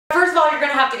all, you're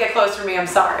gonna have to get close for me. I'm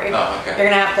sorry. Oh, okay. You're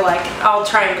gonna have to I'll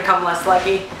try and become less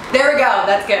lucky. There we go.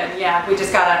 That's good. Yeah, we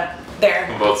just gotta. There.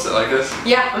 We'll both sit like this?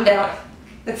 Yeah, I'm down.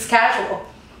 It's casual.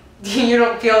 You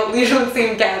don't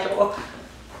seem casual.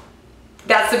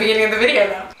 That's the beginning of the video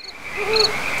though.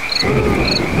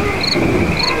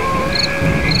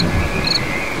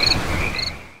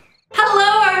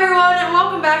 Hello everyone and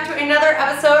welcome back to another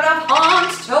episode of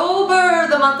Hauntober,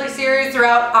 the monthly series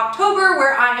throughout October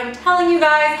where I am telling you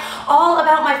guys all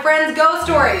about my friends' ghost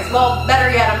stories. Well,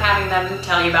 better yet, I'm having them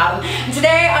tell you about them. And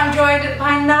today I'm joined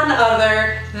by none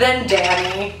other than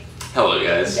Danny. Hello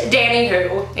guys. Danny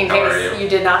who, in case you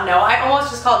did not know. I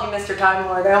almost just called you Mr. Time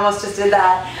Lord. I almost just did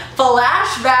that.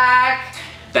 Flashback.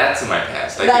 That's in my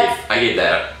past. I gave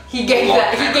that up. He gave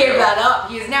that up.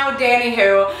 He is now Danny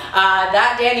Who.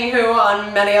 That Danny Who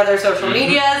on many other social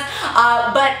medias.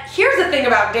 But here's the thing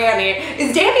about Danny,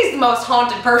 is Danny's the most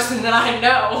haunted person that I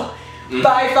know.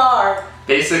 By far.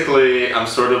 Basically, I'm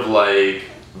sort of like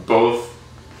both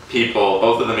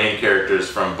of the main characters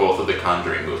from both of the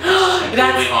Conjuring movies.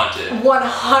 Completely haunted.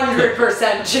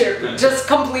 100% true. Just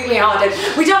completely haunted.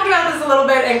 We talked about this a little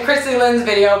bit in Kristen Lynn's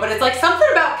video, but it's like something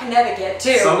about Connecticut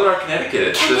too. Something about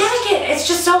Connecticut. It's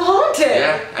just so haunted.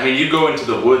 Yeah, I mean, you go into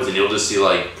the woods and you'll just see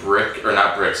like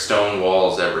stone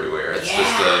walls everywhere.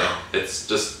 It's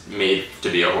just made to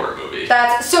be a horror movie.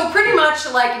 So pretty much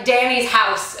like Danny's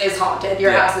house is haunted.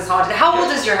 Your house is haunted. How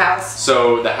old is your house?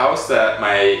 So the house that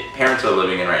my parents are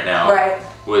living in right now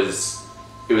was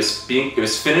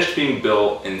finished being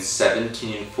built in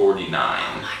 1749.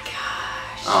 Oh my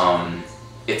gosh.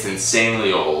 It's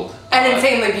insanely old. And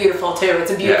insanely beautiful too.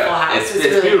 It's a beautiful house. It's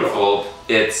really beautiful. Cool.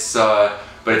 It's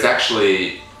but it's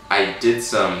actually, I did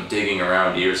some digging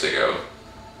around years ago.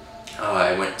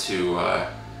 I went to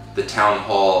the town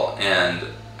hall and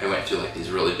I went through like these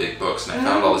really big books and I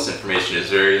found all this information. It's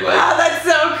very like, oh, that's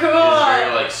so cool. It's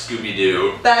very like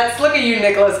Scooby-Doo. Look at you,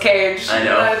 Nicolas Cage. I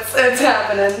know. It's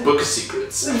happening. Book of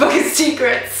Secrets. Book of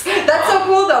Secrets. That's so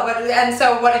cool though. And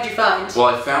so what did you find? Well,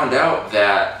 I found out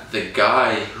that the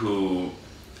guy who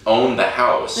owned the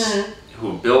house,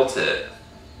 who built it,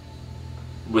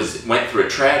 went through a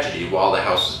tragedy while the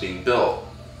house was being built.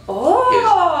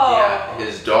 Oh!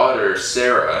 His daughter,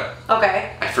 Sarah.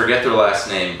 Okay. I forget their last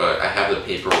name, but I have the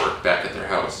paperwork back at their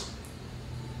house.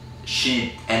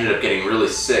 She ended up getting really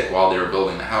sick while they were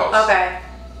building the house. Okay.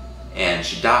 And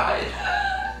she died.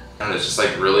 And it was just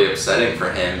like really upsetting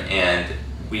for him, and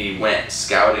we went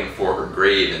scouting for her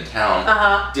grave in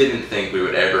town. Didn't think we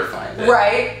would ever find it.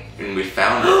 Right. And we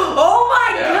found it. Oh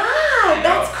my god!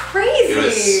 That's crazy! It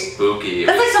was spooky.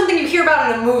 That's like something you hear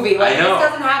about in a movie. Like, I know. This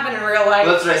doesn't happen in real life.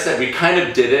 Well, that's what I said. We kind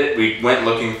of did it. We went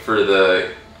looking for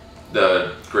the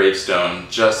gravestone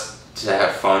just to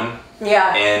have fun.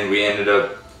 Yeah. And we ended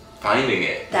up finding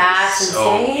it. That's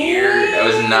so insane. Weird. I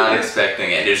was not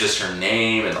expecting it. It was just her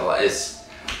name and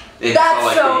it that's felt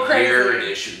like so a crazy. Year,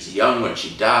 and she was young when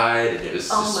she died, and it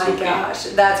was oh my spooky. gosh,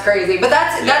 that's crazy. But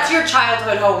that's your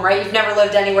childhood home, right? You've never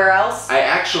lived anywhere else? I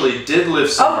actually did live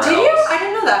somewhere else. Oh, did you? I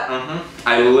didn't know that.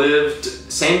 I lived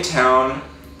same town.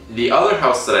 The other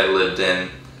house that I lived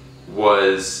in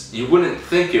was, you wouldn't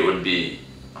think it would be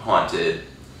haunted,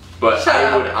 but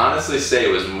I would honestly say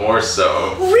it was more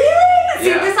so. Really?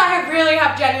 See, this I really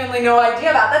have genuinely no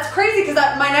idea about. That's crazy because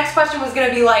my next question was going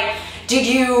to be like, did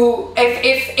you,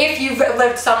 if you've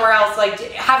lived somewhere else, like,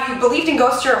 have you believed in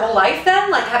ghosts your whole life then?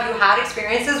 Like, have you had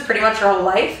experiences pretty much your whole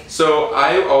life? So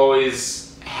I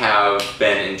always have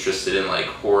been interested in like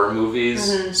horror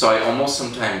movies, so I almost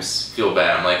sometimes feel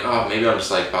bad. I'm like, oh, maybe I'm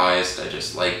just like biased. I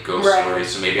just like ghost stories,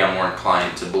 so maybe I'm more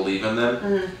inclined to believe in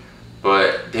them.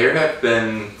 But there have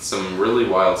been some really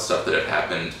wild stuff that have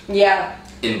happened. Yeah.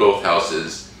 In both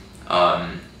houses.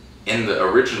 In the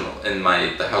original,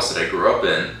 the house that I grew up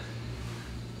in.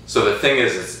 So the thing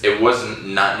is, it wasn't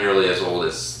not nearly as old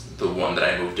as the one that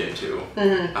I moved into.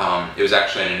 It was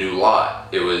actually in a new lot.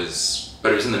 But it was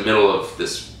in the middle of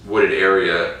this wooded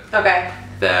area. Okay.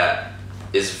 That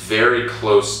is very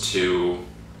close to.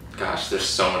 Gosh, there's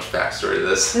so much backstory to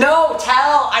this. No,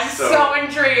 tell. I'm so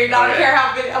intrigued. I don't care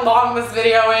how long this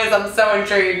video is. I'm so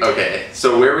intrigued. Okay,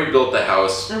 so where we built the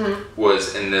house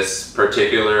was in this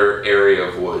particular area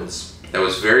of woods that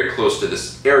was very close to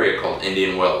this area called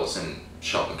Indian Wells in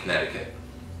Shelton, Connecticut.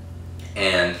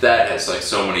 And that has like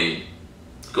so many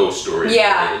ghost stories.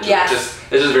 Yeah, it's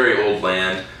just very old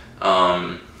land.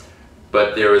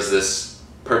 But there was this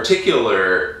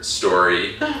particular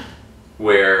story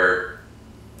where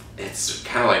it's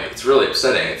kind of like, it's really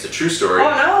upsetting. It's a true story. Oh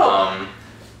no!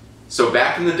 So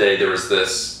back in the day, there was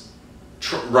this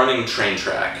running train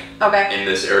track in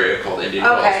this area called Indian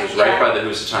Wells. It was right by the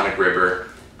Housatonic River.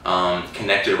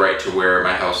 connected right to where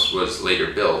my house was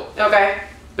later built. Okay.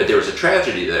 But there was a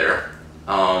tragedy there.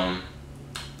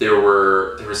 There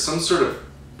was some sort of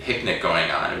picnic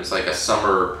going on. It was like a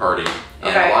summer party,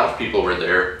 and a lot of people were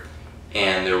there.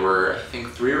 And there were, I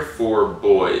think, 3 or 4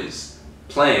 boys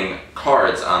playing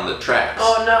cards on the tracks.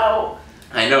 Oh no.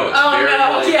 I know, it's very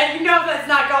like, yeah, you know that's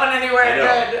not going anywhere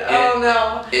good. Oh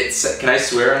no. It's, can I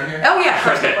swear on here? Oh yeah, of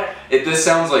course. Okay. This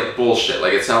sounds like bullshit,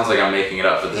 like it sounds like I'm making it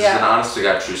up, but this is an honest to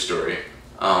God true story.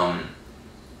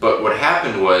 But what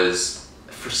happened was,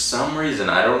 for some reason,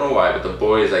 I don't know why, but the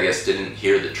boys, I guess, didn't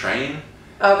hear the train.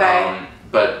 Okay.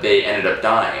 But they ended up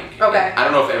dying. Okay. And I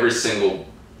don't know if every single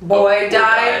boy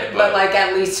died, but like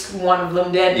at least one of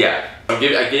them did. Yeah. I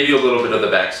gave you a little bit of the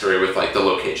backstory with like the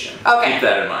location. Okay. Keep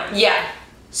that in mind. Yeah.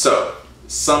 So,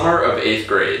 summer of 8th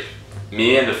grade,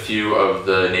 me and a few of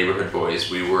the neighborhood boys,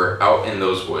 we were out in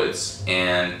those woods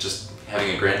and just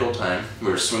having a grand old time. We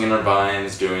were swinging on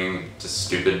vines, doing just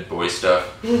stupid boy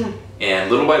stuff.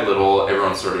 And little by little,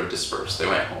 everyone sort of dispersed. They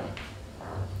went home.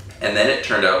 And then it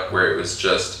turned out where it was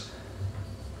just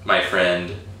my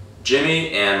friend Jimmy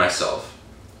and myself.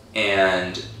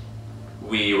 And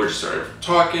we were just sort of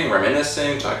talking,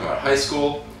 reminiscing, talking about high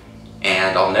school.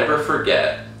 And I'll never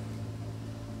forget,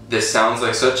 this sounds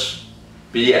like such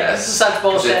BS. Such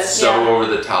bullshit. It's so over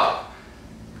the top.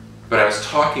 But I was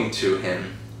talking to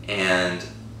him and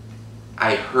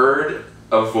I heard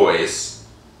a voice,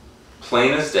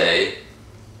 plain as day.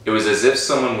 It was as if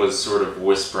someone was sort of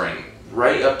whispering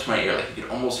right up to my ear, like you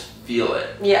could almost feel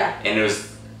it. Yeah. And it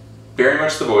was very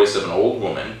much the voice of an old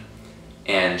woman.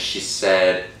 And she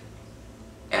said,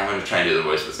 and I'm going to try and do the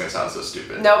voice, but it's going to sound so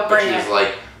stupid. No, bring it. But she was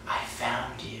like, I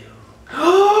found you.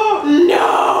 No!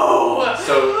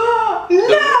 So, no!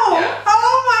 Yeah.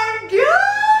 Oh my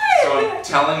god! So I'm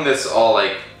telling this all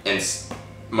like in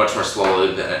much more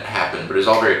slowly than it happened, but it was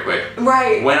all very quick.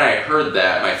 Right. When I heard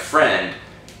that, my friend,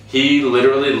 he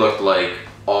literally looked like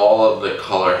all of the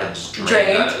color had just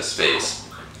drained out of his face.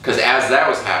 Because as that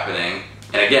was happening,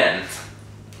 and again,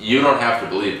 you don't have to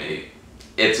believe me,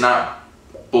 it's not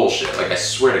bullshit, like I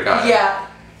swear to God. Yeah.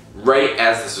 Right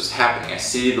as this was happening, I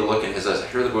see the look in his eyes, I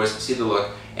hear the voice, I see the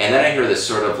look, and then I hear this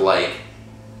sort of like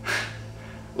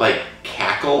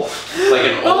cackle, like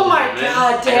an old woman. Oh my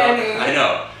god, Danny. I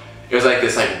know. It was like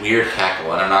this like weird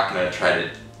cackle, and I'm not gonna try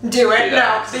to do it.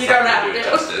 No, so you don't have to do it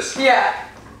justice. Yeah.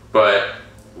 But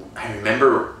I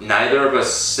remember neither of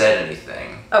us said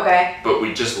anything. Okay. But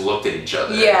we just looked at each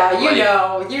other. Yeah, you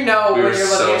know when you're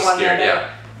looking at one another. Yeah.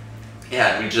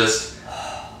 Yeah, and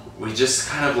we just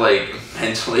kind of like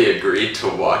mentally agreed to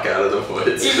walk out of the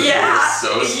woods. Yeah.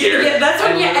 We were so scared. Yeah, that's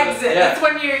when you exit. Yeah. That's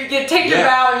when you take your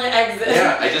bow and you exit.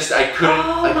 Yeah, I couldn't.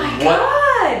 Oh like,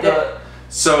 my god.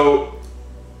 So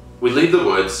we leave the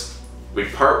woods. We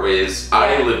part ways. Yeah.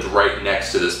 I lived right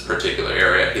next to this particular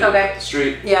area. He lived up the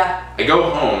street. Yeah. I go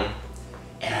home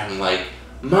and I'm like,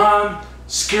 Mom,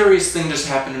 scariest thing just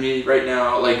happened to me right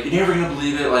now. Like, you're never gonna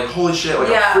believe it. Like, holy shit. Like,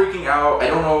 I'm freaking out. I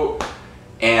don't know.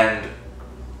 And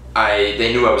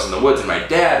they knew I was in the woods, and my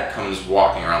dad comes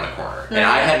walking around the corner, and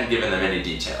I hadn't given them any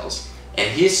details, and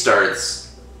he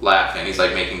starts laughing. He's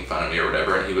like making fun of me or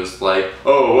whatever, and he was like,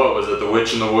 "Oh, what was it? The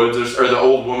witch in the woods, or the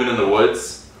old woman in the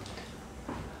woods?"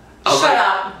 Shut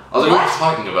up. I was like, "What are you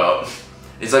talking about?"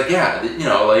 He's like, "Yeah, you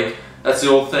know, like that's the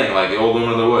old thing, like the old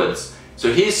woman in the woods."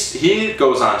 So he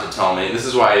goes on to tell me, and this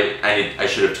is why I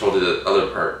should have told you the other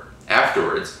part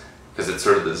afterwards, because it's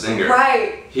sort of the zinger.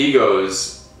 Right. He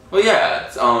goes, well, yeah,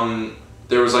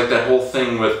 there was like that whole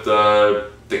thing with the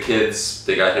kids,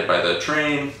 they got hit by the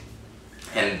train,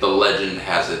 and the legend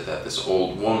has it that this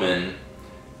old woman,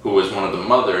 who was one of the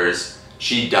mothers,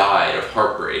 she died of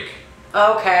heartbreak.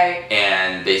 Okay.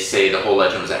 And they say the whole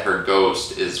legend was that her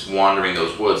ghost is wandering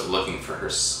those woods looking for her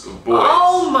boys.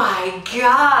 Oh my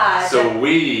god! So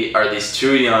we are these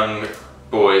 2 young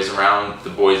boys around the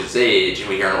boys' age, and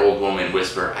we hear an old woman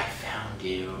whisper, I found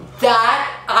you.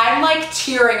 That, I'm like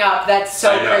tearing up. That's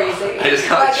so crazy. I just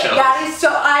got chills. That is so,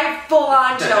 I have full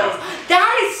on chills.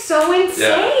 That is so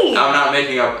insane. Yeah. I'm not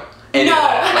making up any of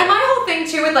that. And my whole thing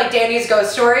too with like Danny's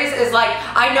ghost stories is like,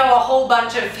 I know a whole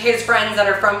bunch of his friends that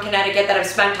are from Connecticut that have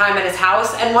spent time at his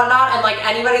house and whatnot, and like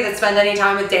anybody that spends any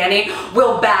time with Danny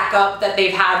will back up that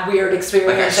they've had weird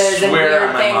experiences and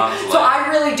weird things. So I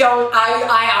really don't,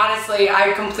 I honestly,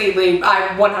 I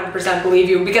 100% believe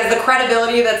you, because the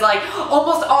credibility that's like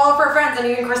almost all of her friends, and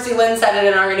even Christy Lynn said it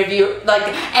in our interview, like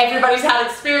everybody's had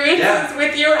experiences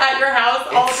with you at your house,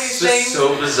 all these things. It's just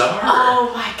so bizarre.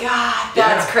 Oh my god,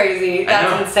 that's crazy.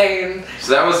 That's insane.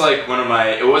 So that was like one of my,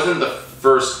 it wasn't the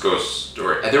first ghost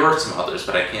story. There were some others,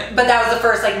 but I can't. But that was the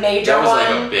first like major one. That was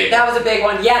like a big. That was a big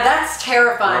one. Yeah, that's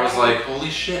terrifying. I was like,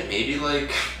 holy shit, maybe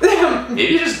like,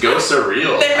 maybe just ghosts are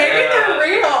real. Maybe they're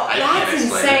real. That's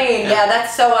insane. Yeah,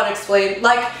 that's so unexplained.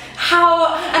 Like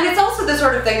how, and it's also the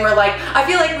sort of thing where like, I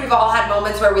feel like we've all had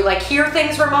moments where we like hear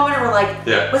things for a moment and we're like,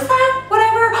 was that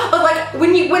whatever? But like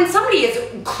when somebody is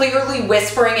clearly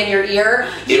whispering in your ear,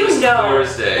 you know,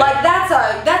 like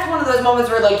that's one of those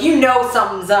moments where like you know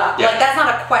something's up. Like that's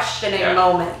not a questioning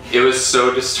moment. It was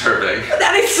so disturbing.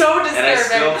 That is so disturbing. And I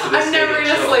still, to this I'm never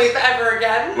gonna sleep ever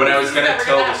again. When I was gonna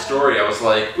tell the story, I was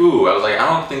like, I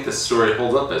don't think this story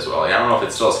holds up as well. Like I don't know if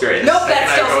it's still scary. Nope,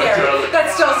 that's still scary.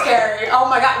 That's still scary. Oh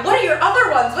my god. What are your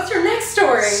other ones? What's your next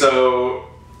story? So,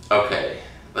 okay,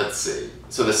 let's see.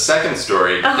 So the second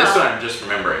story, this one I'm just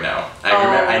remembering now.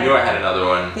 I knew I had another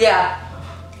one. Yeah.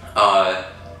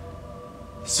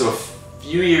 So a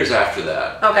few years after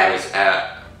that, I was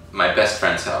at my best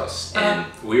friend's house, and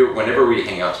whenever we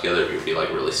hang out together, we would be like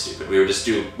really stupid. We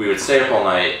would stay up all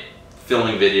night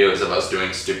filming videos of us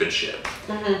doing stupid shit.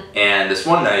 And this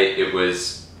one night, it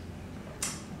was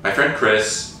my friend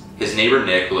Chris, his neighbor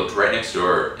Nick, who lived right next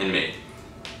door, and me.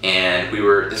 And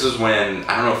this was when,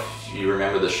 I don't know if you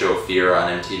remember the show Fear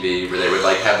on MTV, where they would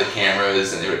like have the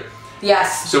cameras and they would...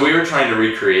 Yes. So we were trying to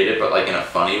recreate it, but like in a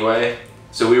funny way.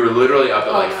 So we were literally up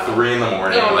at like 3 in the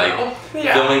morning,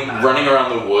 filming, running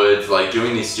around the woods, like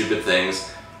doing these stupid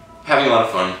things, having a lot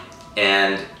of fun.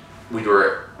 And we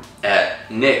were at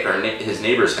his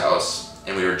neighbor's house,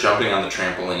 and we were jumping on the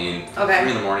trampoline, 3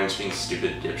 in the morning, just being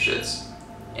stupid dipshits.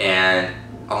 And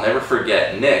I'll never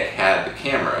forget, Nick had the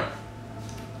camera,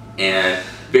 and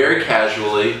very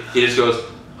casually, he just goes,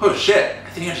 oh shit, I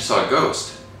think I just saw a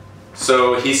ghost.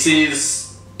 So he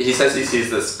says he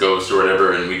sees this ghost or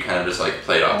whatever, and we kind of just like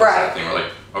played off this thing. We're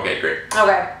like, okay, great.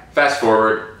 Okay. Fast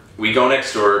forward, we go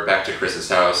next door back to Chris's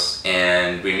house,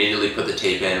 and we immediately put the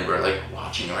tape in. We're like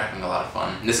watching, we're having a lot of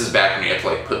fun. And this is back when you have to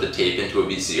like put the tape into a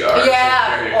VCR.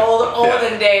 Yeah,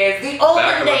 olden days. The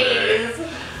olden days.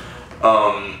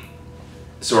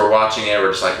 So we're watching it,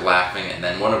 we're just like laughing, and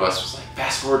then one of us was like,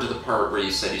 fast forward to the part where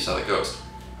you said you saw the ghost.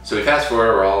 So we fast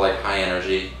forward, we're all like high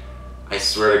energy. I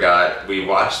swear to God, we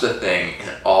watched the thing,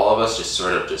 and all of us just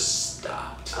sort of just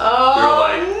stopped. Oh, we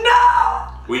were like, no!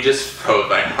 We just froze,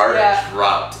 my heart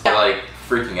dropped. We're like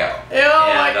freaking out.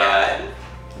 Oh my God.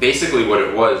 Basically what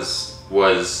it was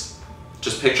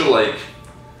just picture like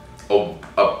a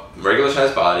regular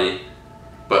sized body,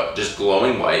 but just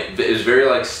glowing white. It was very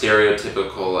like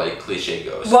stereotypical, like cliche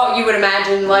ghost. What you would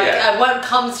imagine, like what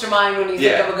comes to mind when you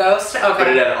think of a ghost? Okay. But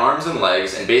it had arms and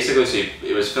legs, and basically, so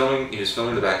he was filming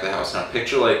the back of the house. Now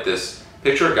picture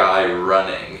a guy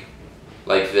running,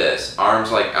 like this,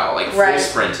 arms like out, like full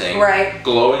sprinting,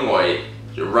 glowing white,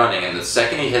 running, and the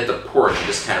second he hit the porch, he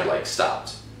just kind of like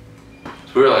stopped.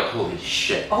 So we were like, holy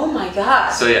shit. Oh my God.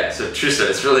 So yeah, so true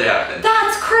story, it's really happened.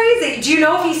 That's crazy. Do you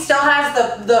know if he still has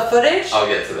the footage? I'll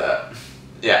get to that.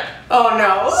 Yeah. Oh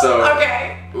no. So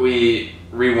okay. We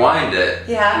rewind it.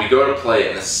 Yeah. We go to play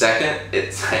it, and the second I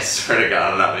swear to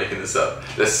God, I'm not making this up.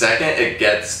 The second it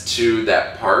gets to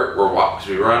that part, because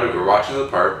we were watching the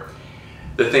part,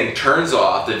 the thing turns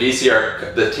off, the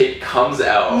VCR, the tape comes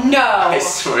out. No. I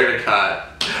swear to God.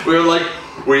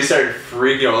 We started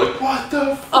freaking out, like, what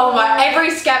the fuck? Oh my, every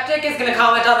skeptic is gonna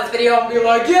comment on this video and be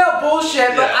like, yeah,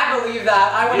 bullshit, but I believe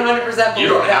that. I 100% believe that. You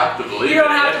don't have to believe it. You don't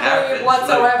have to believe it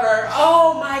whatsoever.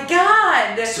 Oh my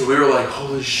God. So we were like,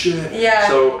 holy shit. Yeah.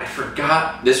 So I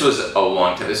forgot, this was a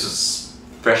long time, this was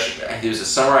it was the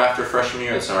summer after freshman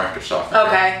year, the summer after sophomore year.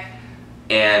 Okay.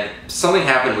 And something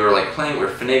happened, we were like playing, we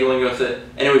were finagling with it.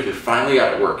 Anyways, we finally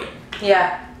got it working.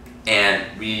 Yeah.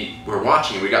 And we were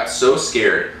watching it, we got so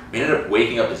scared, we ended up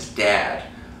waking up his dad,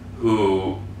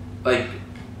 who, like,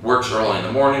 works early in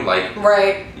the morning, like,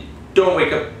 don't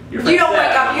wake up your friend's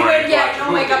dad. You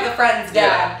don't wake up the friend's dad.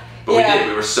 Yeah. But we did,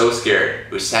 we were so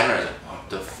scared. We sat there and I was like, what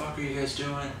the fuck are you guys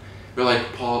doing? We were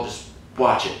like, Paul, just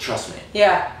watch it, trust me.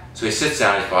 Yeah. So he sits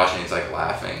down, he's watching, he's like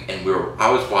laughing, and I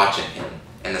was watching him,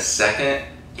 and the second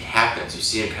it happens, you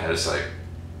see him kind of just like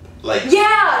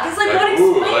yeah, because like what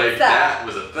explains that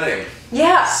was a thing.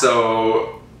 Yeah.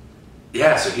 So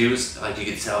he was like, you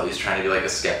could tell he was trying to be like a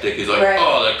skeptic. He's like,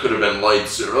 oh, that could have been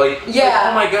lights, or like,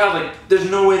 oh my God, like there's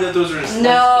no way that those are just lights.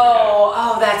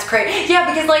 Oh, that's great.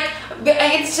 Yeah, because like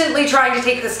instantly trying to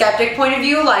take the skeptic point of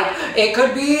view, like it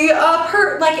could be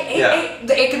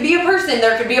it could be a person.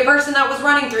 There could be a person that was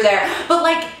running through there, but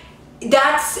like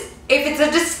if it's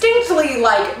a distinctly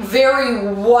like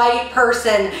very white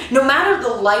person, no matter the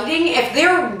lighting, if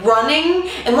they're running,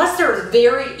 unless there's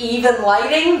very even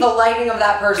lighting, the lighting of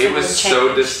that person it was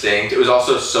so distinct. It was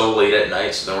also so late at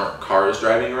night, so there weren't cars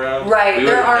driving around. Right,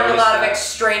 there aren't a lot of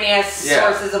extraneous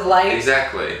sources of light.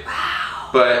 Exactly. Wow.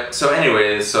 But, so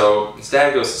anyways, so his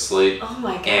dad goes to sleep. Oh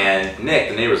my God. And Nick,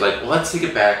 the neighbor's like, well, let's take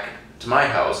it back to my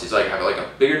house. He's like, I have like a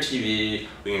bigger TV,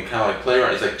 we can kind of like play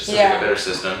around. He's like, just like a better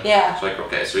system. Yeah. So like,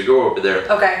 okay, so we go over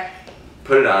there. Okay.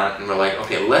 Put it on, and we're like,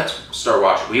 okay, let's start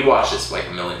watching. We watched this like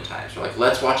a million times. We're like,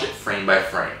 let's watch it frame by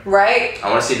frame. Right. I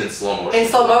want to see it in slow motion. In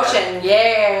slow motion,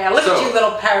 yeah. Look at you,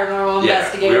 little paranormal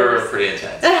investigators. We were pretty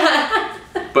intense.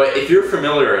 But if you're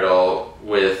familiar at all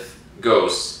with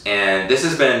ghosts, and this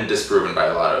has been disproven by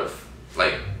a lot of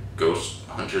like ghost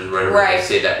hunters or whatever, they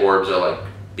say that orbs are like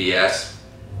BS.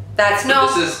 That's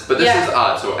This is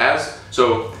odd.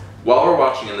 So while we're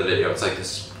watching in the video, it's like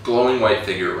this glowing white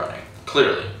figure running,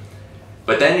 clearly.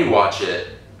 But then you watch it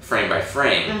frame by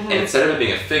frame, and instead of it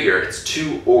being a figure, it's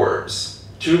two orbs,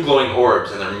 two glowing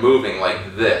orbs, and they're moving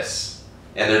like this,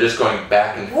 and they're just going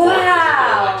back and forth as if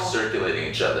they're like circulating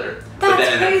each other. But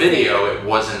then in the video, it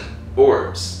wasn't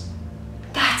orbs.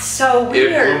 That's so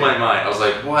weird. It blew my mind. I was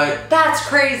like, what? That's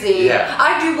crazy. Yeah.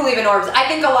 I do believe in orbs. I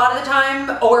think a lot of the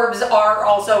time orbs are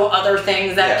also other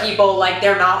things that people, like,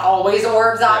 they're not always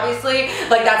orbs, obviously.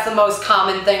 Like, that's the most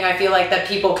common thing I feel like that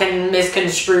people can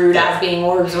misconstrue as being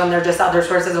orbs when they're just other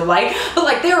sources of light. But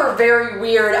like, they were very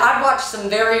weird. I've watched some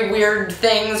very weird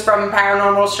things from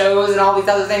paranormal shows and all these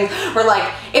other things where, like,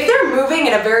 if they're moving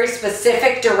in a very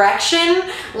specific direction,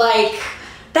 like,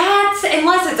 that's,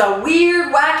 unless it's a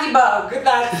weird, wacky bug,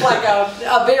 that's like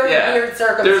a very weird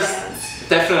circumstance. There's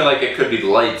definitely, like, it could be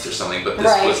lights or something, but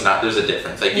this was not, there's a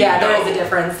difference. Like, there is a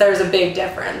difference. There's a big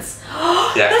difference.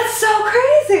 That's so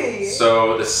crazy!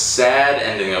 So, the sad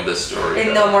ending of this story.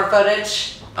 And no more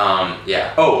footage?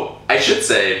 Oh, I should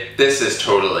say, this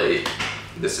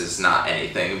is not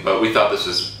anything, but we thought this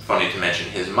was funny to mention.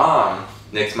 His mom,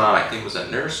 Nick's mom, I think was a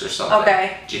nurse or something.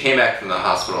 Okay. She came back from the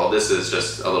hospital. This is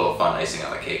just a little fun icing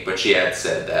on the cake, but she had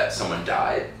said that someone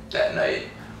died that night.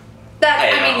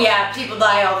 I mean, yeah, people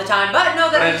die all the time, but no,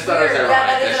 that is weird.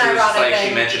 That is an ironic thing.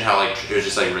 She mentioned how, like, it was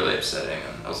just, like, really upsetting,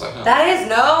 and I was like, oh. That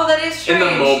is strange. In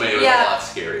the moment, it was a lot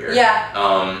scarier. Yeah.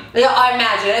 I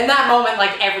imagine. In that moment,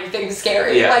 like, everything's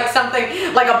scary. Yeah. Like,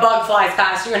 something, like a bug flies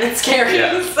past you and it's scary.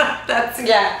 Yeah. So that's,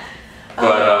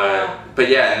 But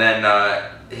yeah, and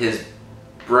then his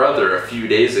brother, a few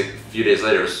days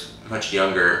later, was much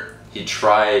younger.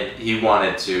 He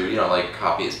wanted to, you know, like,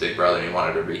 copy his big brother, and he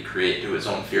wanted to do his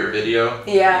own fear video.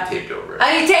 Yeah. He taped over it.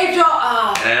 And he taped and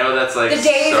I know that's like the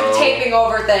days of taping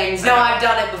over things. No, I've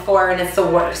done it before, and it's the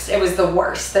worst. It was the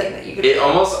worst thing that you could do.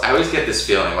 I always get this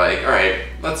feeling like, alright,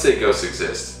 let's say ghosts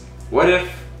exist. What if,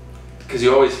 because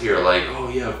you always hear like, oh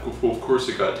yeah, of course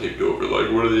it got taped over,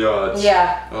 like, what are the odds?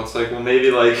 Yeah. Well, it's like, well, maybe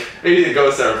the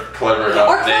ghosts are clever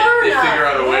enough. They figure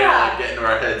out a way to, like, get into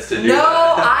our heads to do that.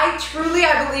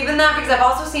 I believe in that, because I've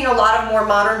also seen a lot of more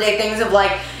modern day things of,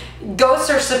 like, ghosts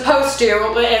are supposed to,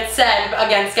 it's said,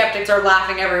 again, skeptics are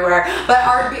laughing everywhere, but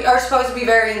are supposed to be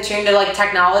very in tune to, like,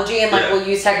 technology, and, like, will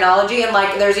use technology. And,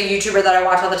 like, there's a YouTuber that I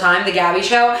watch all the time, The Gabby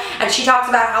Show, and she talks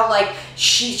about how, like,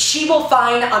 she will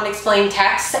find unexplained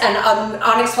texts and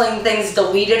unexplained things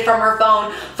deleted from her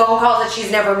phone calls that she's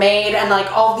never made, and,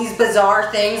 like, all these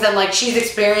bizarre things, and, like, she's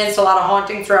experienced a lot of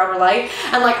hauntings throughout her life,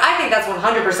 and, like, I think that's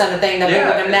 100% a thing that we're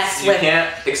gonna mess with. You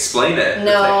can't explain it.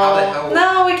 No, like, how the hell?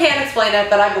 No, we can't explain it,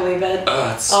 but I believe it.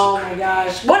 Oh my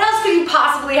gosh. What else could you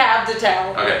possibly have to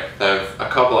tell? Okay, I have a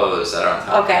couple others that are on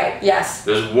top. Okay, yes.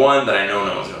 There's one that I know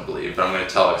no one's going to believe, but I'm going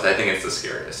to tell it because I think it's the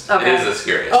scariest. Okay. It is the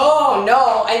scariest. Oh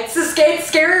no, it's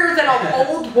scarier than an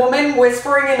old woman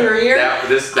whispering in your ear.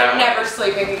 I'm never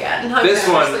sleeping again.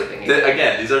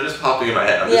 Again, these are just popping in my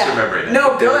head. I'm just remembering it.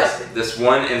 No, good. This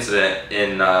one incident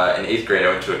in 8th grade, I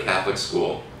went to a Catholic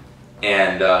school,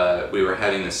 and we were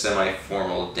having this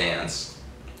semi-formal dance.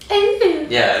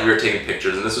 Yeah, and we were taking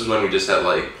pictures, and this was when we just had,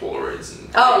 like, Polaroids and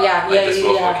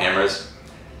disposable cameras.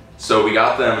 So we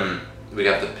got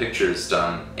the pictures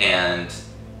done, and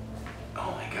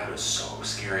oh my god, it was so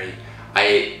scary.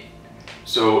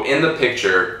 So in the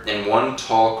picture, in one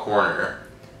tall corner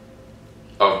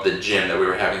of the gym that we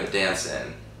were having the dance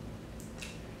in,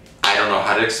 I don't know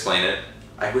how to explain it.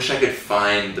 I wish I could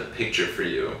find the picture for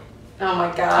you. Oh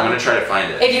my god. I'm gonna try to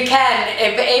find it. If you can,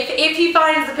 if he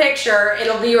finds the picture,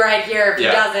 it'll be right here. If he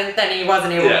doesn't, then he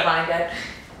wasn't able to find it.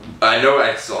 I know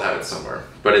I still have it somewhere,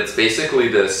 but it's basically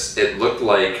this. It looked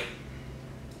like,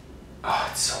 oh,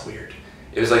 it's so weird.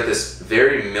 It was like this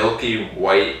very milky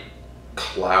white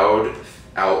cloud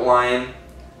outline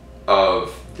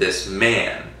of this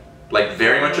man. Like,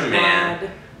 very much a man.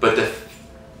 But the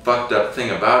fucked up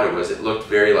thing about it was it looked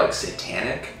very, like,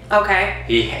 satanic.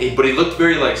 Okay. But he looked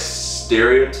very, like,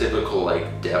 stereotypical,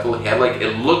 like, devil. He had, like,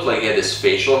 it looked like he had this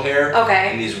facial hair. Okay.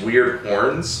 And these weird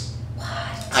horns. What?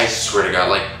 I swear to God,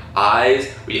 like,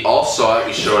 eyes. We all saw it.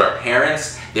 We showed our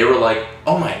parents. They were like,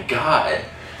 oh my God.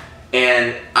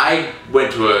 And I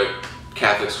went to a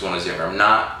Catholic school when I was younger. I'm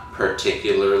not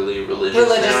particularly religious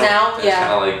now. I yeah.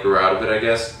 kind of like grew out of it, I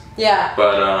guess. Yeah.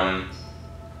 But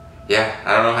yeah,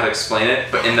 I don't know how to explain it.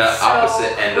 But in the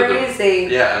opposite end of the in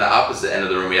the opposite end of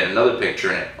the room, we had another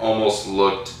picture, and it almost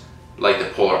looked like the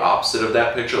polar opposite of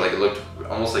that picture. Like, it looked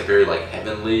almost like very like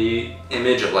heavenly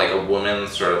image of like a woman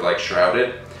sort of like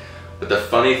shrouded. But the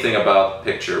funny thing about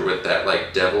the picture with that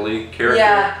like devilly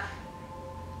character,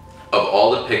 of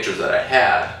all the pictures that I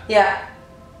had,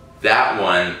 that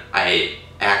one I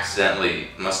accidentally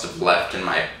must have left in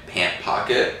my pant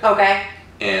pocket. Okay.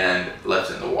 And left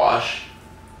it in the wash.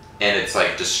 And it's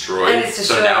like destroyed. And it's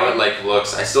destroyed. So now it like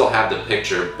looks, I still have the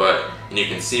picture, and you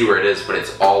can see where it is, but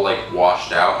it's all like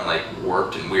washed out and like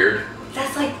warped and weird.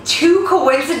 That's like too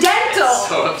coincidental. It's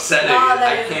so upsetting.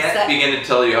 I can't begin to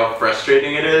tell you how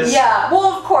frustrating it is. Yeah,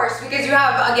 well, of course, because you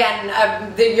have, again,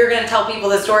 you're going to tell people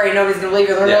the story and nobody's going to believe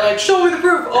you. They're like, show me the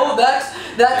proof. Oh, that's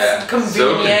convenient.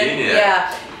 So convenient.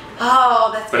 Yeah. Oh,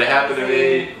 that's But it happened to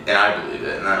me, and I believe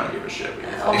it, and I don't give a shit.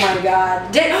 Oh my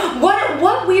God.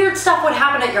 What weird stuff would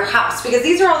happen at your house? Because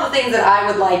these are all the things that I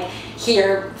would like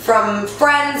hear from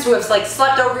friends who have like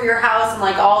slept over your house and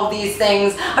like all of these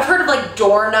things. I've heard of like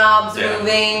doorknobs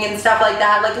moving and stuff like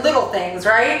that, like little things,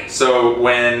 right? So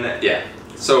when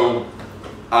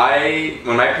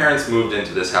my parents moved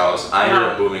into this house, I ended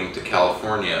up moving to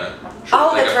California.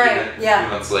 Oh, that's right. A few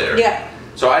months later. Yeah.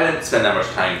 So I didn't spend that much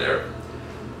time there.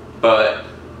 But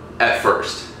at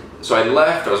first. So I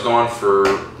left, I was gone for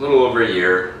a little over a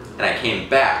year, and I came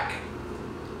back.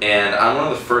 And on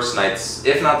one of the first nights,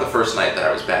 if not the first night that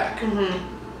I was back,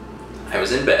 I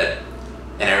was in bed,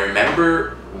 and I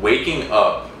remember waking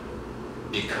up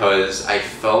because I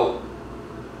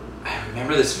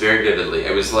remember this very vividly.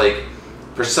 It was like,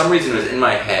 for some reason it was in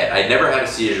my head. I'd never had a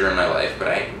seizure in my life, but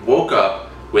I woke up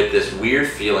with this weird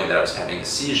feeling that I was having a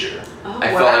seizure. I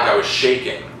felt like I was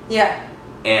shaking. Yeah.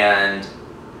 And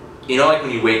you know, like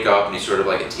when you wake up and you sort of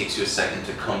like, it takes you a second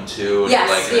to come to, and you're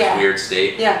like in this weird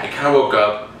state. Yeah. I kind of woke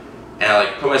up and I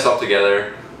like put myself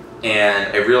together,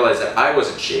 and I realized that I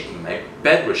wasn't shaking. My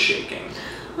bed was shaking.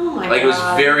 Oh my God. Like, it was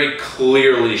very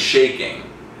clearly shaking.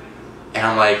 And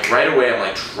I'm like, right away, I'm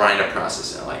like trying to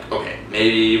process it. I'm like, okay,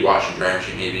 maybe wash and dry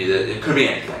machine, maybe it could be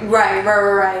anything.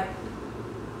 Right.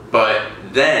 But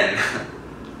then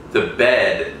the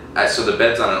bed. So the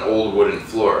bed's on an old wooden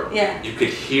floor. Yeah. You could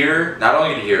hear, not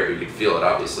only could you hear it, but you could feel it,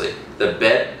 obviously. The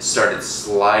bed started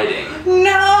sliding to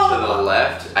the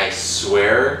left. I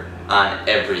swear on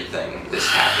everything this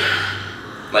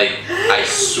happened. Like, I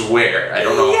swear. I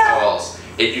don't know how else.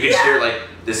 You could hear like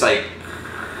this, like,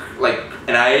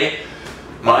 and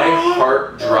my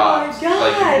heart dropped.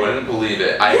 Like, you wouldn't believe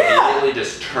it. I immediately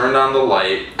just turned on the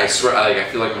light. I swear, I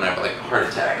feel like I'm gonna have like a heart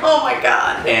attack. Oh my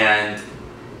God. And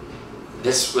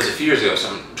this was a few years ago, so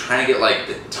I'm trying to get like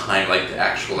the time, like the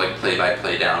actual like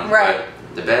play-by-play down. Right.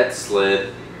 But the bed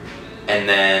slid, and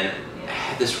then I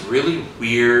had this really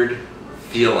weird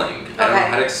feeling. I don't know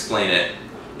how to explain it.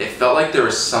 It felt like there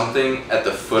was something at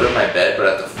the foot of my bed, but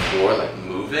at the floor, like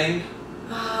moving.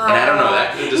 And I don't know,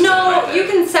 that could just you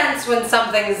can sense when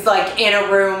something's like in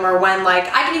a room, or when like,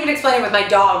 I can even explain it with my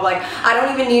dog. Like, I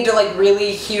don't even need to like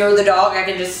really hear the dog. I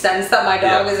can just sense that my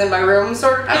dog is in my room,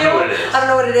 sort of deal. I don't know what it is. I don't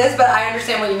know what it is, but I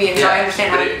understand what you mean. So I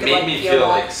understand how it made me feel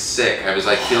like sick. I was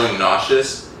like feeling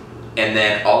nauseous, and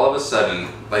then all of a sudden,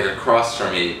 like across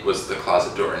from me was the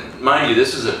closet door. And mind you,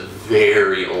 this was a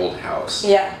very old house.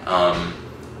 Yeah.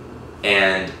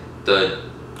 And the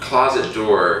closet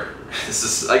door. This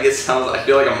is like, it sounds, I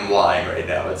feel like I'm lying right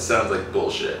now. It sounds like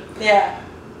bullshit. Yeah.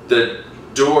 The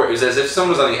door, it was as if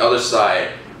someone was on the other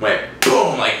side, went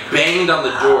boom, like banged on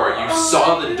the door. You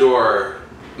saw the door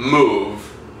move.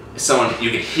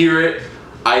 You could hear it.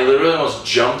 I literally almost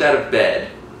jumped out of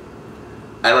bed.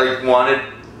 I like wanted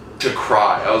to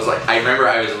cry. I remember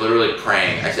I was literally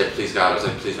praying. I said, please God, I was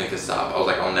like, please make this stop. I was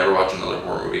like, I'll never watch another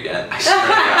horror movie again. I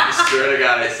swear to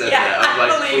God, I said that. I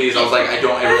was like, please. I was like, I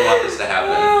don't ever want this to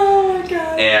happen. Oh my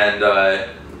God. And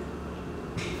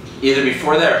either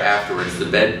before that or afterwards, the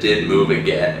bed did move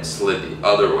again. It slid the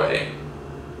other way.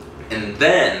 And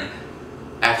then,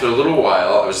 after a little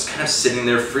while, I was kind of sitting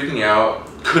there freaking out.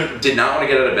 Did not want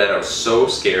to get out of bed. I was so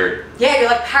scared. Yeah, you're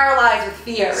like paralyzed with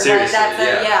fear. Seriously, like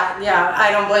yeah.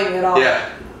 I don't blame you at all. Yeah.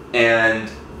 And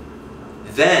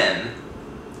then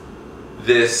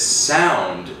this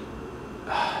sound,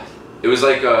 it was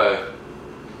like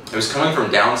it was coming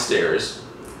from downstairs.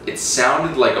 It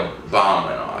sounded like a bomb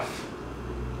went off.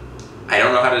 I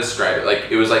don't know how to describe it.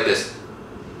 Like, it was like this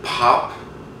pop.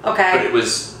 Okay. But it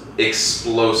was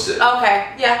explosive.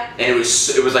 Okay, yeah. And it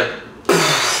was like,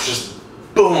 just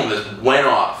boom, this went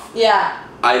off. Yeah.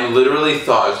 I literally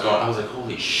thought I was like,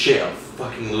 holy shit, I'm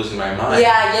fucking losing my mind.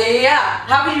 Yeah.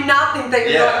 How could you not think that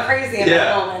you're going crazy in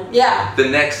that moment? Yeah. The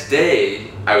next day,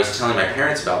 I was telling my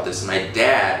parents about this, and my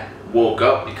dad woke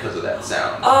up because of that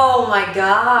sound. Oh my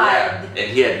god. Yeah,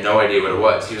 and he had no idea what it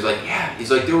was. He was like, yeah. He's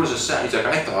like, there was a sound. He's like,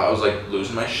 I thought I was like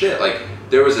losing my shit. Like,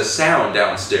 there was a sound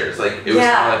downstairs. Like, it was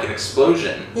kind of like an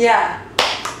explosion. Yeah.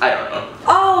 I don't know.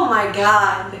 Oh my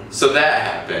god. So that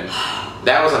happened.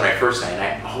 That was on my first night, and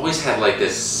I always had like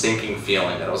this sinking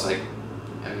feeling that I was like,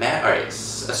 alright,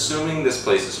 assuming this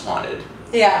place is haunted.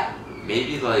 Yeah.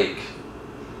 Maybe like,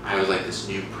 I was like this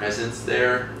new presence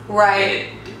there. Right.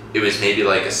 And it was maybe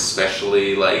like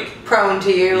especially like prone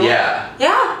to you. Yeah.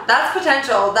 Yeah, that's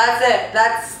potential. That's it.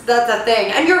 That's a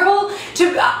thing. And your whole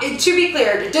to be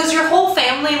clear, does your whole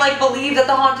family like believe that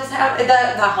the haunt is haunted?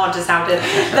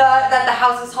 That the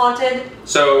house is haunted?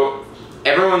 So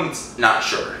everyone's not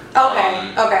sure.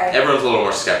 Okay. Okay. Everyone's a little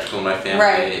more skeptical in my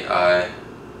family. Right.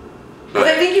 But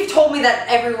I think you've told me that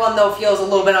everyone though feels a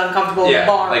little bit uncomfortable in the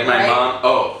barn. Like my mom.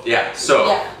 Oh yeah. So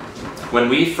when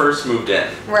we first moved in,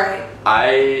 right.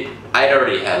 I'd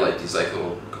already had like these like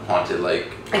little haunted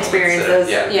like experiences.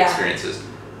 Experiences.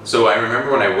 So I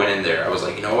remember when I went in there, I was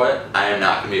like, you know what? I am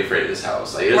not gonna be afraid of this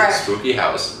house. Like, it is a spooky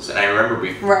house. And I remember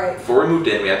before we moved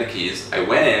in, we had the keys. I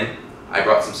went in. I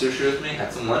brought some sushi with me,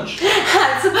 had some lunch.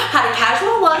 Had a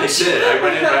casual lunch. I did. I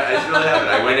went in. I just really haven't.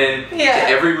 I went in to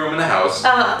every room in the house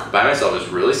by myself. I was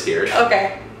really scared.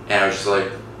 Okay. And I was just like,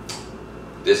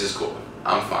 this is cool.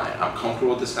 I'm fine. I'm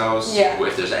comfortable with this house. Yeah.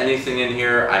 If there's anything in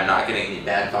here, I'm not getting any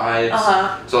bad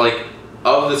vibes. So like,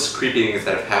 of the creepy things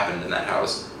that have happened in that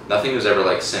house, nothing was ever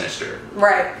like sinister.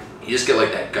 Right. You just get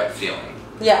like that gut feeling.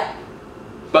 Yeah.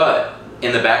 But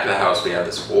in the back of the house, we have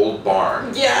this old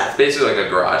barn. Yeah. It's basically like a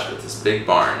garage, but this big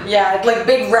barn. Yeah, like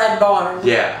big red barn.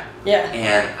 Yeah. Yeah.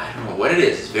 And I don't know what it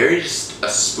is. It's very just a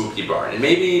spooky barn. And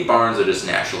maybe barns are just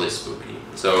naturally spooky.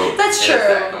 So that's true.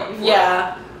 That going for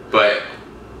it. But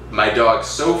my dog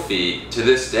Sophie, to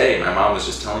this day, my mom was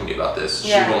just telling me about this.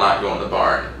 She will not go in the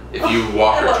barn. If you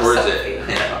walk her towards it,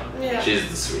 she's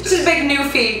the sweetest. She's big new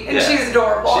feet, and she's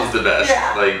adorable. She's the best.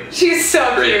 Yeah. Like, she's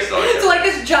so cute. So like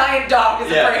this giant dog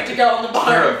is afraid to go in the barn.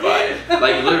 Terrified.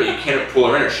 Like literally, you can't pull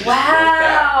her in, or she just goes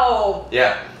back.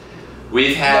 Yeah.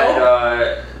 We've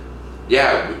had,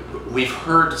 we've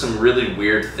heard some really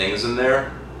weird things in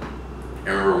there.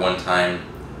 I remember one time,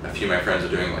 a few of my friends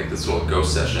were doing like this little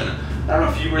ghost session. I don't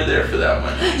know if you were there for that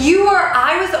one.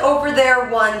 I was over there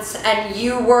once, and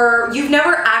you've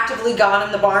never actively gone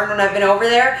in the barn when I've been over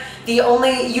there.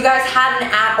 You guys had an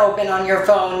app open on your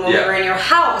phone when we were in your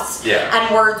house,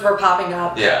 and words were popping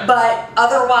up. Yeah. But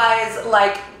otherwise,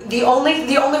 like, the only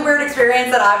weird experience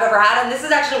that I've ever had, and this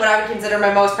is actually what I would consider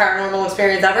my most paranormal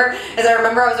experience ever, is I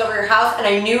remember I was over your house, and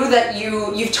I knew that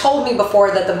you've told me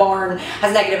before that the barn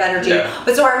has negative energy. Yeah.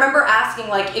 But so I remember asking,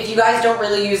 like, if you guys don't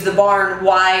really use the barn,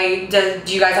 why do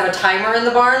you guys have a timer in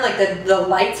the barn? Like, the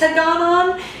lights had gone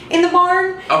on in the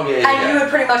barn? Oh, yeah, And you had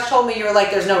pretty much told me, you were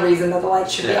like, there's no reason that the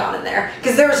lights should be on in there.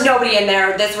 Because there was nobody in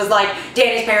there. This was like,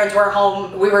 Danny's parents were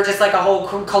home. We were just like a whole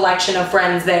collection of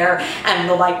friends there, and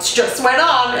the lights just went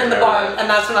on in the barn. And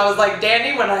that's when I was like,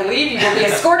 Danny, when I leave, you will be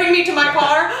escorting me to my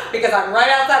car, because I'm right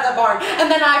outside the barn. And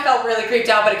then I felt really creeped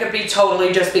out, but it could be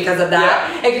totally just because of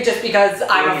that. It could just because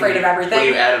I'm afraid of everything. When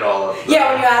you add it all up.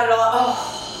 Yeah, when you add it all up.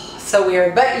 Oh. So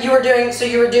weird. But you were doing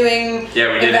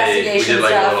investigation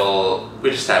stuff. We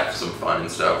just have some fun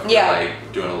and stuff. Yeah.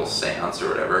 Like doing a little seance or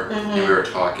whatever. And we were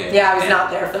talking. Yeah, I was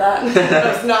not there for that.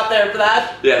 I was not there for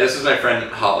that. Yeah, this is my friend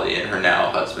Holly and her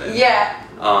now husband. Yeah.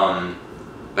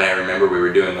 But I remember we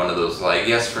were doing one of those like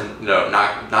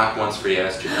knock once for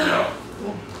yes, two for no.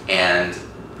 And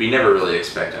we never really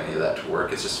expect any of that to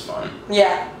work. It's just fun.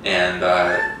 Yeah. And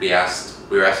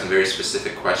we were asking very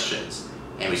specific questions.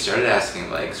 And we started asking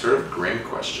like sort of grim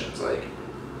questions, like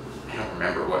I don't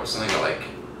remember what, something about like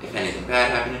if anything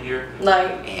bad happened in here.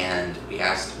 Like. And we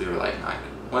were like, knock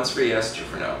once for yes, two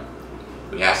for no.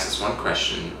 We asked this one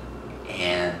question,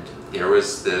 and there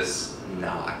was this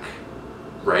knock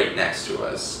right next to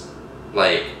us.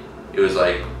 Like it was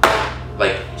like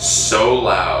so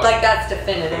loud. Like that's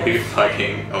definitive. We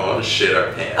fucking almost shit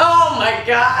our pants. Oh my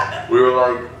god. We were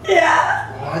like, yeah.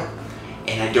 What?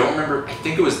 And I don't remember, I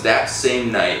think it was that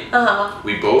same night,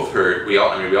 we all heard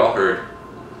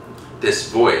this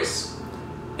voice,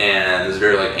 and it was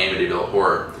very like Amityville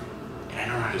horror. And I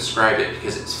don't know how to describe it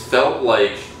because it felt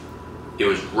like it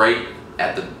was right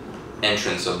at the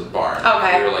entrance of the barn.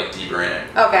 Okay. We were like deeper in it.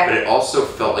 Okay. But it also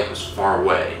felt like it was far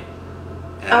away.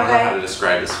 And I don't know how to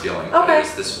describe this feeling. Okay. But it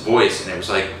was this voice, and it was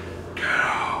like,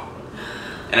 go.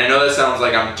 And I know that sounds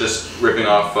like I'm just ripping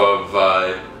off of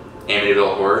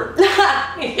Amityville horror.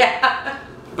 Yeah.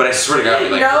 But I swear to God, we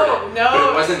like no. But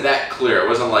it wasn't that clear. It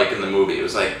wasn't like in the movie. It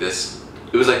was like this.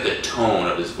 It was like the tone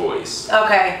of his voice.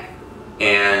 Okay.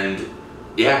 And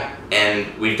yeah, and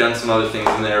we've done some other things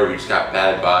in there. We just got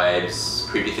bad vibes.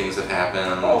 Creepy things have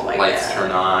happened. Oh my Lights God.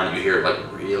 turn on. You hear like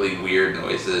really weird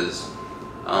noises.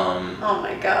 Oh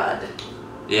my God.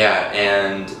 Yeah,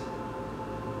 and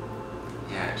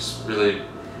yeah, just really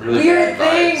weird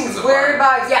bad vibes things, in the weird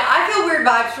barn. vibes. Yeah, I feel weird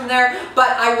vibes from there, but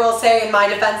I will say in my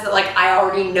defense that like I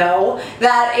already know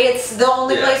that it's the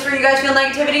only place where you guys feel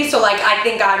negativity, so like I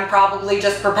think I'm probably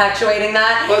just perpetuating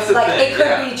that. Well, that's the like thing, it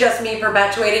could be just me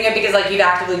perpetuating it because like you've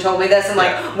actively told me this, and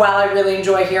like while I really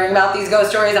enjoy hearing about these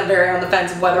ghost stories, I'm very on the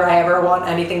fence of whether I ever want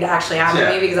anything to actually happen to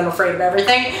me because I'm afraid of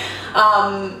everything.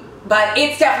 But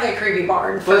it's definitely a creepy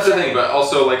barn. Well, that's the thing, but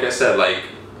also like I said, like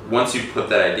once you put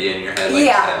that idea in your head, like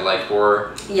that, like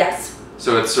horror. Yes.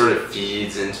 So it sort of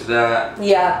feeds into that.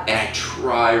 Yeah. And I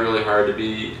try really hard to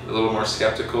be a little more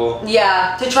skeptical.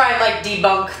 Yeah, to try and like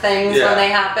debunk things when they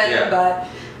happen,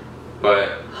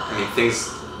 But I mean, things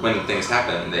when things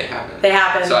happen, they happen. They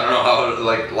happen. So I don't know how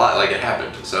like it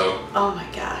happened. So. Oh my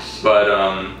gosh. But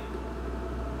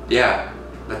yeah.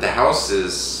 But the house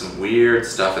is some weird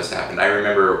stuff has happened. I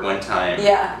remember one time.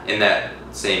 In that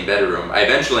same bedroom. I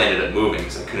eventually ended up moving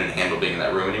because I couldn't handle being in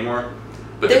that room anymore.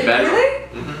 But the bedroom. Really?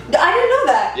 Mm-hmm. I didn't know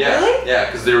that. Yeah. Really? Yeah,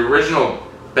 because the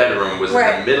original bedroom was in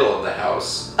the middle of the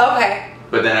house. Okay.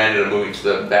 But then I ended up moving to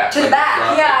the back. To the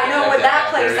back. Yeah, I know what that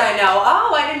place I know.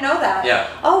 Oh, I didn't know that. Yeah.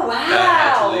 Oh wow. And I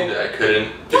had to leave it. I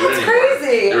couldn't do it anymore. That's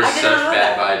crazy. There was I such didn't know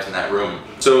bad vibes in that room.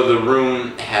 So the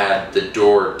room had the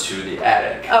door to the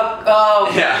attic.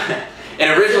 Oh. Yeah.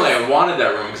 And originally I wanted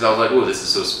that room because I was like, oh, this is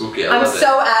so spooky. I'm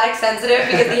so attic sensitive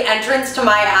because the entrance to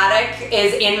my attic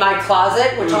is in my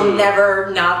closet, which will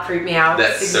never not creep me out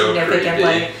significantly.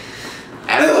 So creepy.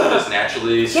 Attics are just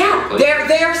naturally they're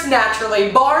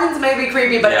naturally. Barns may be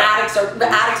creepy, but attics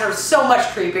are so much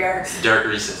creepier. It's dark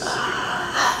recesses.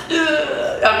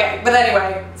 Okay, but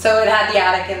anyway, so it had the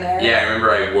attic in there. Yeah, I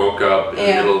remember I woke up in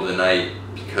the middle of the night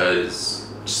because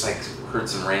just like heard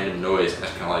some random noise and I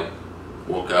just kind of like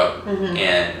woke up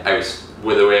and I was,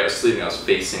 with the way I was sleeping, I was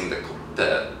facing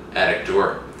the attic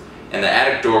door, and the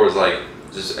attic door was like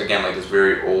just again like this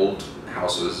very old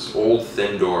house. It was this old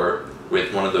thin door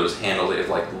with one of those handles that you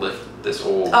like lift this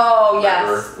old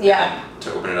lever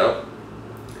to open it up.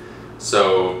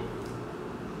 So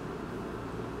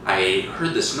I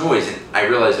heard this noise and I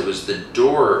realized it was the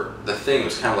door. The thing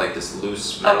was kind of like this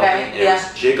loose metal thing, and it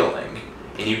was jiggling.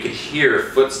 And you could hear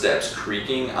footsteps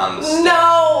creaking on the steps.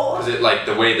 No! Because it, like,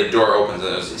 the way the door opens,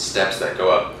 and there's these steps that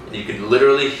go up. And you could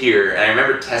literally hear, and I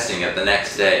remember testing it the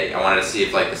next day. I wanted to see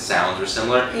if, like, the sounds were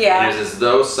similar. Yeah. And it was as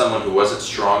though someone who wasn't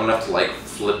strong enough to, like,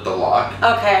 flip the lock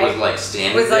was, like,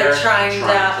 standing there. Trying to,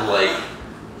 like...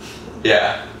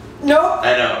 Yeah. Nope.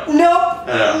 I know. Nope.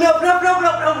 I know.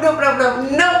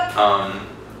 Nope.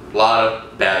 A lot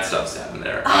of bad stuff's happened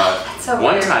there. That's so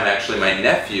one weird. time, actually, my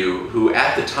nephew, who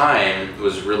at the time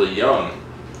was really young,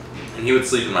 and he would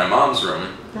sleep in my mom's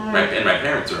room, in my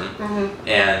parents' room,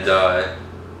 and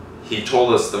he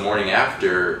told us the morning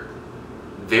after,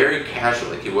 very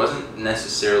casually, like he wasn't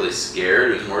necessarily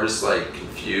scared, he was more just like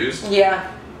confused.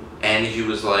 Yeah. And he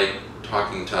was like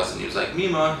talking to us, and he was like,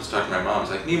 Mima, he was talking to my mom,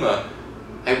 he was like, Mima,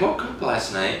 I woke up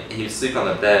last night, and he would sleep on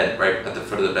the bed, right at the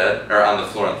foot of the bed, or on the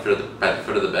floor at the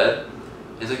foot of the bed.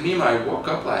 He's like, Mima, I woke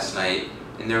up last night,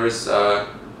 and there was a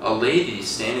lady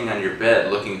standing on your bed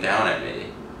looking down at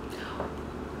me.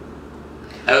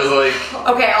 I was like...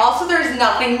 Okay, also there's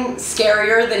nothing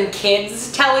scarier than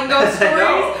kids telling ghost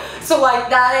stories. So like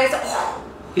that is...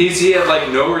 He had like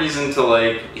no reason to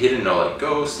like, he didn't know like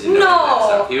ghosts, he didn't know that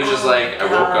stuff. He was just like, I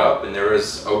woke up and there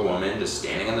was a woman just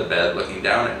standing on the bed looking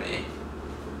down at me.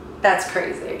 That's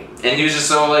crazy. And he was just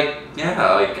so like,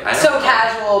 yeah, like... I don't so know.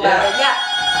 casual about it, yeah.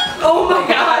 Oh my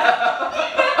god.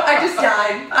 I just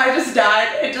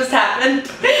died. It just happened.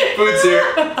 Food's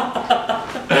here.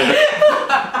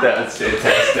 That's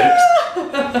fantastic.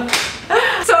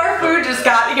 So our food just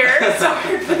got here.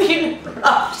 Sorry for the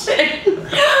interruption.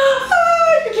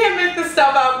 You can't make this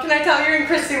stuff up. Can I tell you in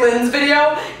Christy Lynn's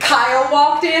video, Kyle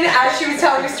walked in as she was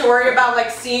telling a story about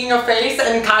like seeing a face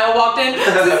and Kyle walked in.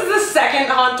 This is the second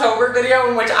Hauntober video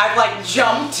in which I've like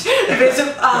jumped.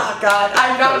 Oh god,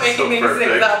 I'm not making these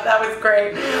things up. That was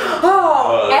great.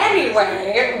 Oh,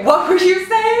 anyway, what were you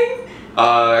saying?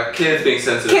 Kids being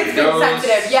sensitive. Kids being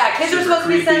sensitive. Yeah, kids are supposed to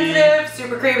be sensitive,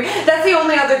 super creepy. That's the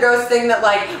only other ghost thing that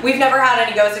like we've never had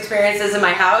any ghost experiences in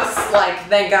my house. Like,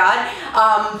 thank God.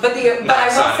 But I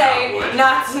will say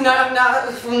not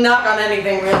knock on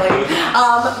anything really.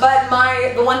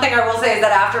 But the one thing I will say is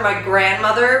that after my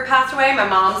grandmother passed away, my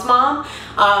mom's mom,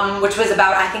 which was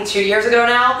about I think 2 years ago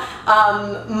now,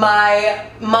 my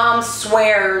mom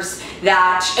swears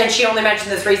that, and she only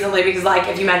mentioned this recently because like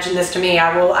if you mention this to me,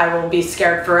 I will be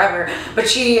scared forever. But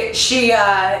she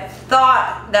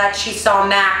thought that she saw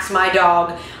Max, my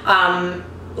dog,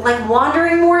 like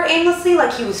wandering more aimlessly,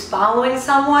 like he was following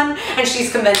someone, and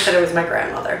she's convinced that it was my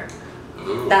grandmother.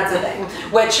 Ooh. That's a thing,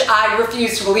 which I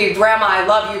refuse to believe. Grandma, I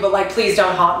love you, but like, please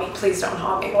don't haunt me. Please don't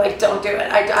haunt me. Like, don't do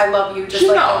it. I love you. Just she's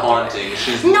like, not haunting.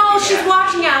 She's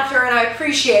watching after, and I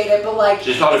appreciate it. But like,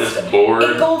 she's probably just bored.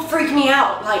 It will freak me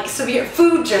out. Like, severe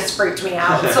food just freaked me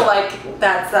out. So like,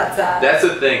 that's that. That's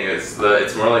the thing. It's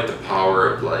more like the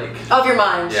power of like of your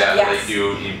mind. Yeah, yes. Like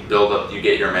you build up. You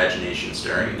get your imagination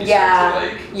stirring. You yeah. start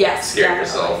to like scare definitely.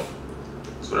 yourself.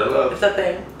 That's what I love. It's a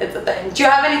thing. It's a thing. Do you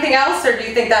have anything else, or do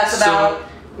you think that's about?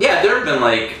 Yeah, there have been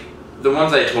like, the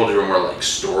ones I told you were more like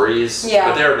stories,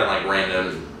 but there have been like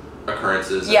random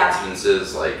occurrences and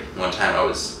incidences. Like one time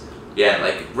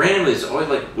like randomly it always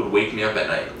like would wake me up at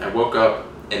night. I woke up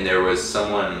and there was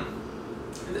someone,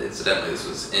 incidentally this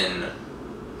was in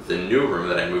the new room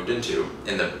that I moved into,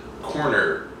 in the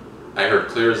corner I heard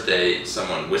clear as day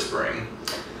someone whispering,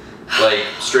 like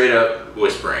straight up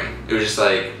whispering. It was just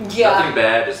like, nothing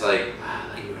bad, just like,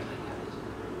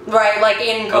 right, like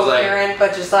incoherent,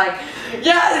 but just like,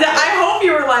 I hope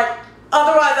you were like,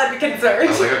 otherwise I'd be concerned.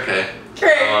 I was like, okay.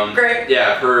 Great.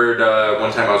 Yeah, I've heard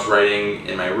one time I was writing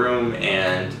in my room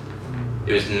and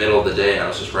it was the middle of the day and I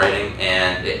was just writing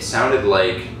and it sounded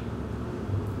like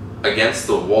against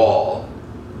the wall,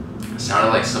 it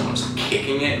sounded like someone was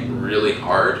kicking it really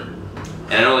hard.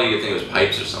 And I don't think you think it was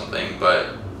pipes or something,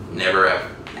 but never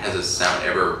has a sound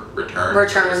ever returned.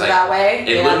 Returns like, that way?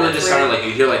 It literally just sounded like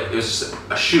you hear like, it was just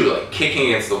a shoe like kicking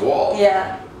against the wall.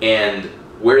 Yeah. And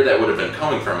where that would have been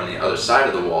coming from on the other side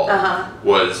of the wall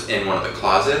was in one of the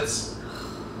closets.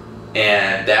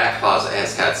 And that closet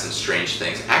has had some strange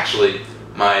things. Actually,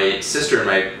 my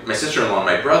sister-in-law and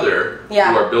my brother, who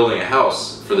are building a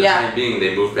house, for the time being,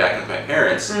 they moved back with my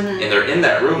parents, and they're in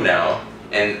that room now.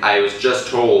 And I was just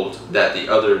told that the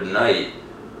other night,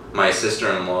 my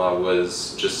sister-in-law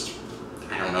was just,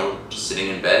 I don't know, just sitting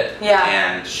in bed,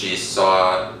 and she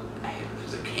saw, it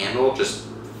was a candle just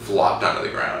flopped onto the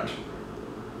ground.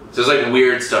 So it's like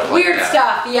weird stuff like that. Weird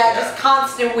stuff, just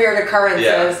constant weird occurrences.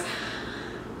 Yeah.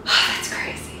 That's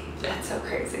crazy. That's so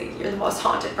crazy. You're the most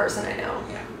haunted person I know.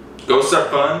 Yeah. Ghosts are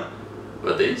fun,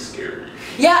 but they scare you.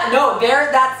 Yeah, no,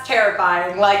 that's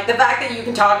terrifying. Like, the fact that you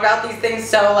can talk about these things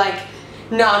so, like,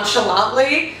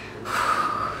 nonchalantly.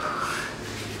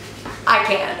 I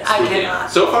can't. I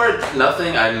cannot. So far,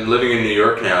 nothing. I'm living in New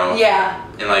York now. Yeah.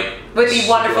 And like with the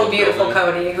wonderful, beautiful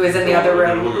Cody, who is in the other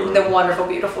room. The wonderful,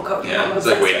 beautiful Cody. Yeah, it's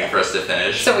like waiting for us to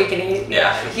finish. So we can eat.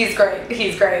 Yeah. He's great.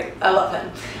 He's great. I love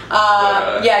him.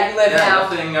 You live now.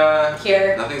 Nothing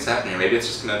here. Nothing's happening. Maybe it's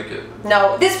just Connecticut.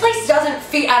 No, this place doesn't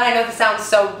feel, and I know this sounds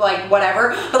so like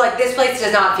whatever, but like this place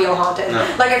does not feel haunted. No.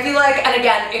 Like I feel like, and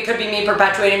again, it could be me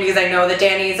perpetuating because I know that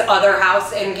Danny's other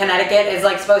house in Connecticut is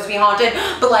like supposed to be haunted,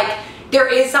 but like there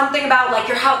is something about like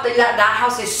your house, that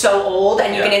house is so old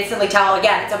and you can instantly tell,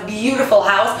 again, it's a beautiful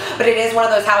house, but it is one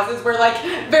of those houses where like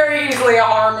very easily a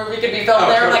horror movie could be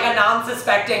filmed there, like a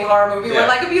non-suspecting horror movie where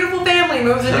like a beautiful family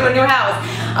moves into a new house.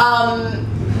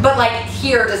 But like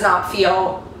here does not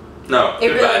feel, no, it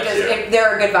really does, there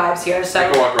are good vibes here, so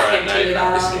I can walk around at night and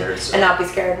not be scared. And not be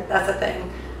scared, that's the thing.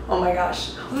 Oh my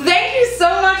gosh. Thank you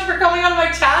so much for coming on my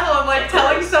channel and like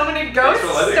telling so many ghost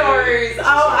stories.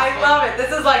 Oh, I love it.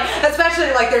 This is like,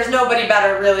 especially like there's nobody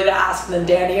better really to ask than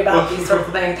Danny about these sorts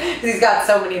of things. He's got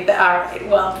so many, alright,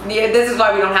 well, this is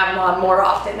why we don't have him on more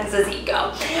often, is his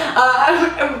ego.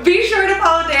 Be sure to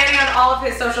follow Danny on all of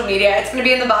his social media. It's going to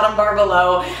be in the bottom bar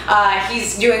below.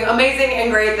 He's doing amazing and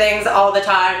great things all the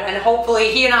time, and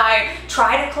hopefully he and I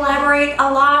try to collaborate a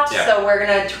lot, so we're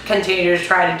going to continue to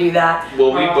try to do that.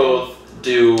 Well,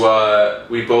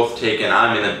 we've both taken,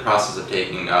 I'm in the process of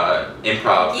taking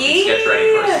improv and sketch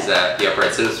writing courses at the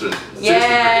Upright Citizen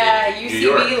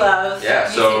UCB love. Yeah,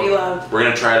 so we're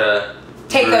going to try to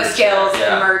take those skills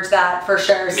and merge that for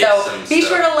sure. So be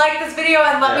sure to like this video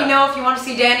and let me know if you want to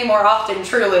see Danny more often,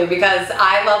 truly, because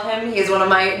I love him. He is one of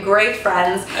my great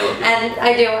friends. I love you. And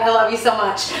I do. I love you so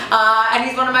much. And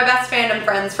he's one of my best fandom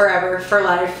friends forever, for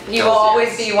life. He will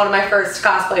always be one of my first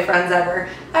cosplay friends ever.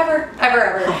 Ever.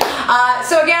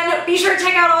 So again, be sure to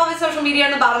check out all of his social media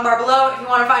in the bottom bar below. If you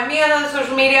want to find me on other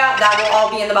social media, that will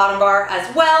all be in the bottom bar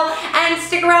as well. And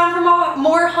stick around for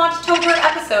more Hauntober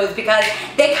episodes, because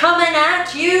they coming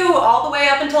at you all the way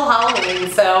up until Halloween.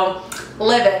 So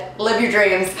live it. Live your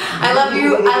dreams. I love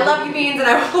you. I love you, beans, and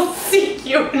I will see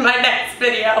you in my next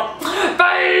video.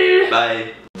 Bye.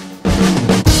 Bye.